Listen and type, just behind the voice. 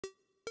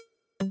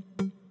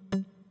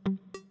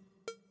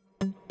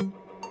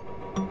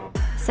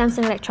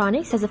Samsung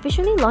Electronics has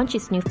officially launched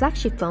its new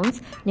flagship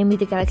phones, namely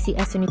the Galaxy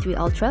S23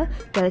 Ultra,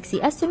 Galaxy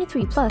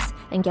S23 Plus,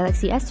 and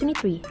Galaxy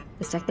S23.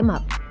 Let's check them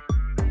out.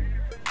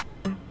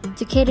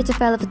 To cater to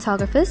fellow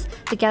photographers,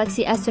 the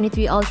Galaxy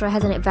S23 Ultra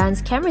has an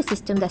advanced camera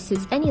system that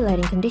suits any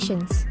lighting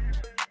conditions.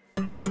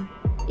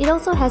 It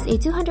also has a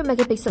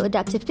 200-megapixel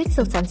adaptive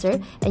pixel sensor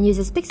and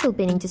uses pixel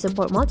binning to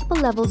support multiple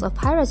levels of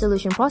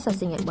high-resolution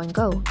processing at one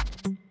go.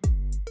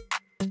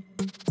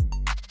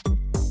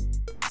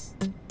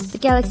 The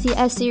Galaxy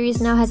S series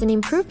now has an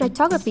improved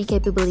nightography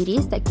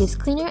capabilities that gives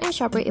cleaner and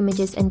sharper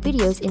images and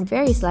videos in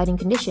various lighting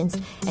conditions,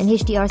 and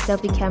HDR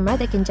selfie camera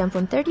that can jump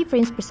from 30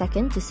 frames per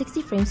second to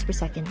 60 frames per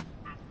second.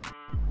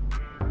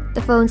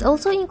 The phones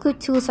also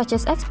include tools such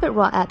as Expert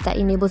RAW app that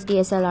enables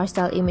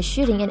DSLR-style image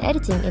shooting and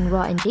editing in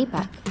RAW and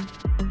JPEG.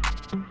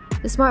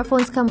 The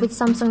smartphones come with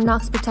Samsung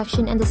Knox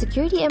protection and the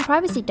security and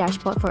privacy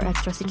dashboard for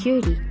extra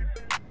security.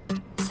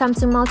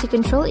 Samsung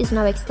Multi-Control is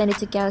now extended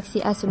to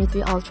Galaxy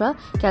S23 Ultra,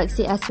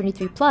 Galaxy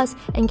S23 Plus,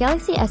 and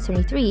Galaxy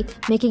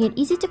S23, making it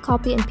easy to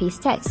copy and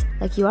paste text,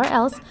 like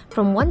URLs,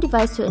 from one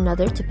device to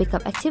another to pick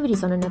up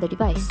activities on another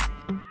device.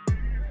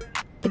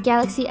 The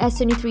Galaxy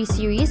S23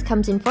 series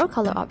comes in 4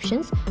 color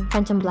options: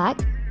 Phantom Black,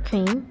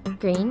 Cream,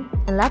 Green,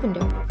 and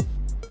Lavender.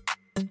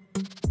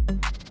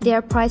 They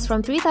are priced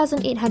from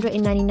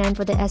 $3,899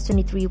 for the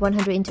S23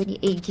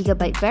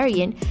 128GB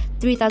variant,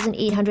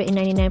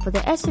 $3,899 for the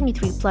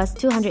S23 Plus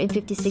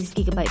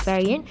 256GB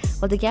variant,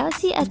 while the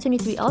Galaxy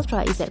S23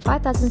 Ultra is at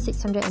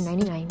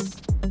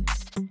 $5,699.